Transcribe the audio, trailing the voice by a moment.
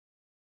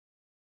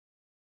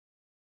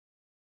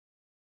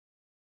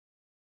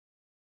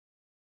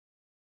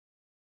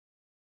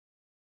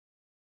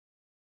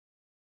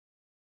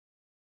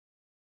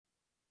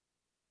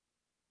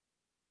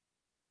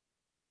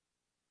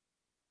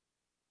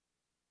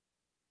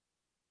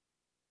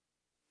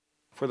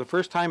For the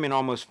first time in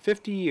almost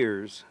 50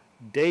 years,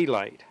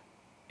 daylight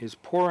is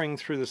pouring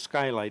through the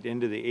skylight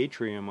into the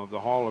atrium of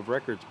the Hall of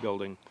Records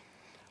building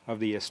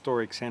of the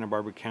historic Santa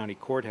Barbara County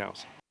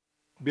Courthouse.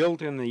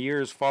 Built in the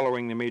years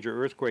following the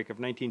major earthquake of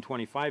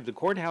 1925, the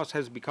courthouse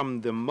has become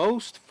the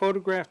most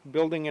photographed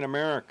building in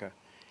America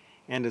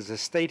and is a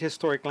state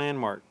historic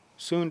landmark,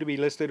 soon to be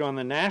listed on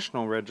the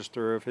National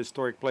Register of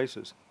Historic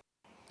Places.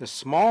 The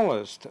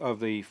smallest of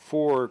the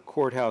 4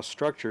 courthouse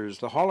structures,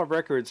 the Hall of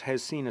Records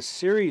has seen a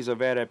series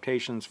of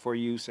adaptations for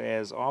use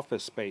as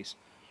office space.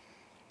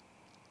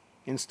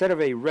 Instead of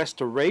a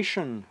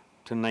restoration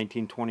to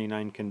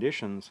 1929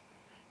 conditions,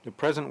 the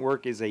present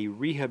work is a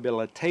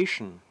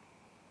rehabilitation,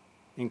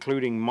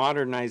 including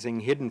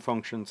modernizing hidden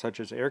functions such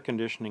as air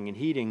conditioning and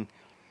heating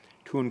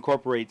to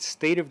incorporate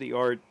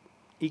state-of-the-art,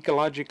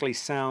 ecologically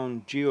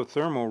sound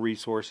geothermal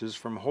resources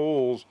from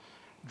holes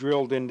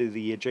drilled into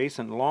the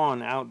adjacent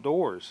lawn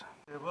outdoors.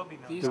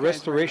 The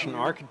restoration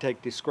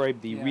architect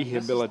described the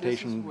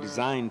rehabilitation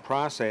design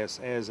process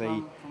as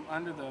a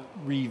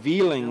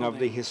revealing of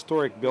the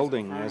historic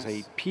building, as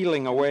a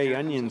peeling away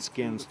onion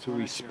skins to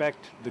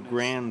respect the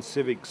grand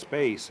civic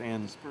space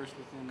and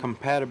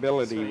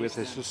compatibility with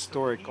its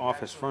historic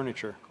office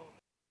furniture.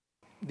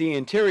 The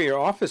interior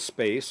office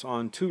space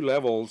on 2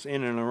 levels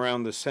in and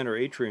around the center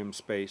atrium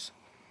space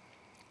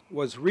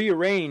was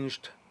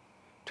rearranged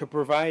to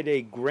provide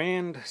a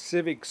grand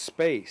civic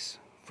space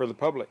for the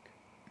public,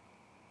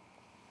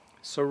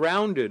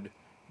 surrounded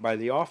by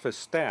the office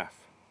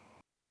staff.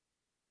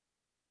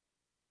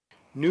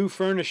 New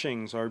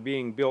furnishings are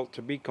being built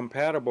to be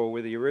compatible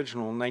with the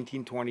original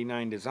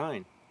 1929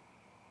 design.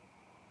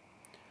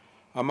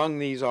 Among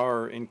these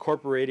are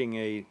incorporating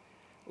a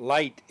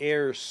light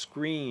air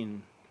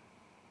screen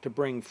to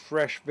bring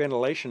fresh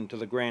ventilation to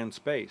the grand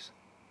space.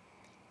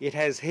 It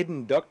has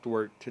hidden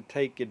ductwork to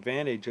take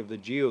advantage of the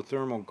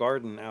geothermal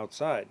garden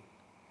outside.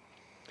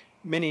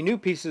 Many new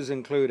pieces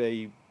include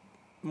a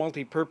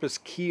multi-purpose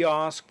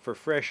kiosk for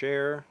fresh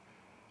air,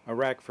 a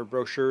rack for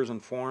brochures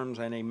and forms,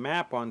 and a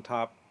map on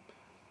top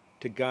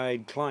to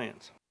guide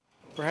clients.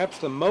 Perhaps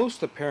the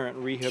most apparent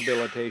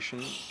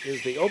rehabilitation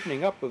is the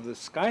opening up of the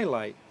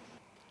skylight,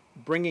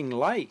 bringing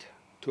light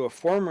to a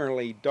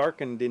formerly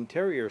darkened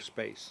interior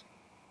space.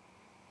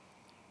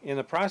 In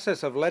the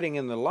process of letting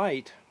in the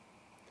light,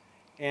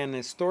 an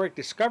historic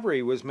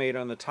discovery was made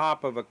on the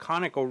top of a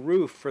conical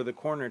roof for the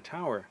corner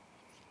tower.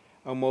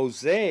 A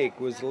mosaic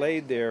was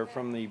laid there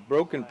from the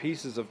broken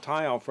pieces of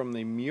tile from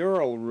the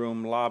mural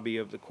room lobby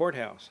of the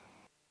courthouse.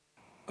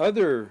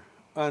 Other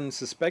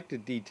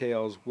unsuspected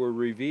details were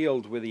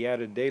revealed with the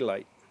added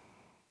daylight.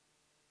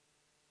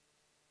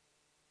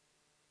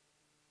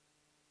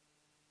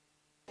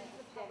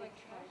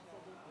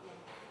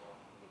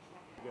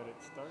 Got it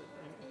started?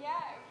 Yeah,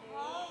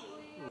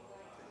 probably.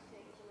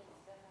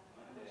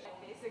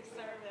 Basic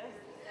service.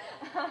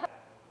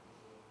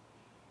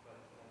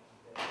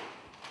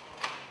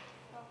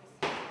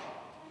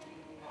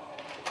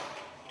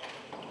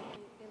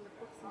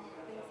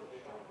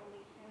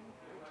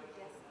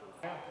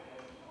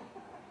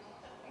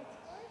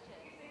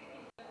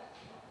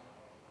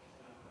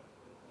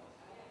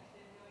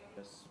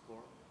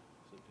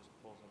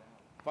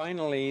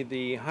 Finally,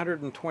 the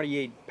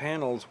 128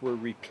 panels were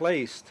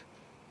replaced,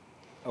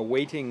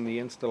 awaiting the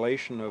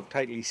installation of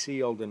tightly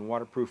sealed and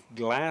waterproof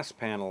glass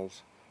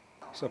panels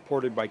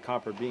supported by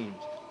copper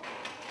beams.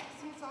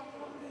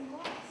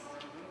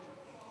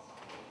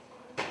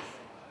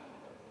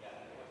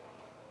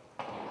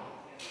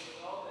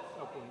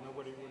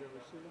 Nobody would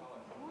ever see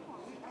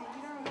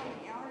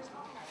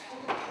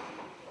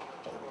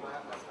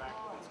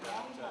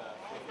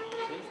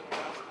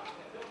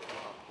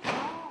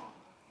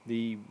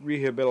The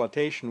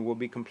rehabilitation will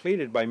be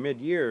completed by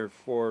mid-year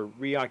for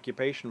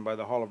reoccupation by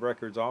the Hall of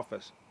Records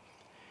office.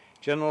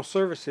 General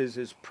Services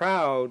is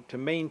proud to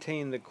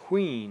maintain the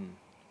queen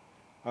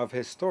of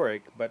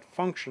historic but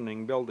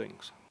functioning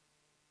buildings.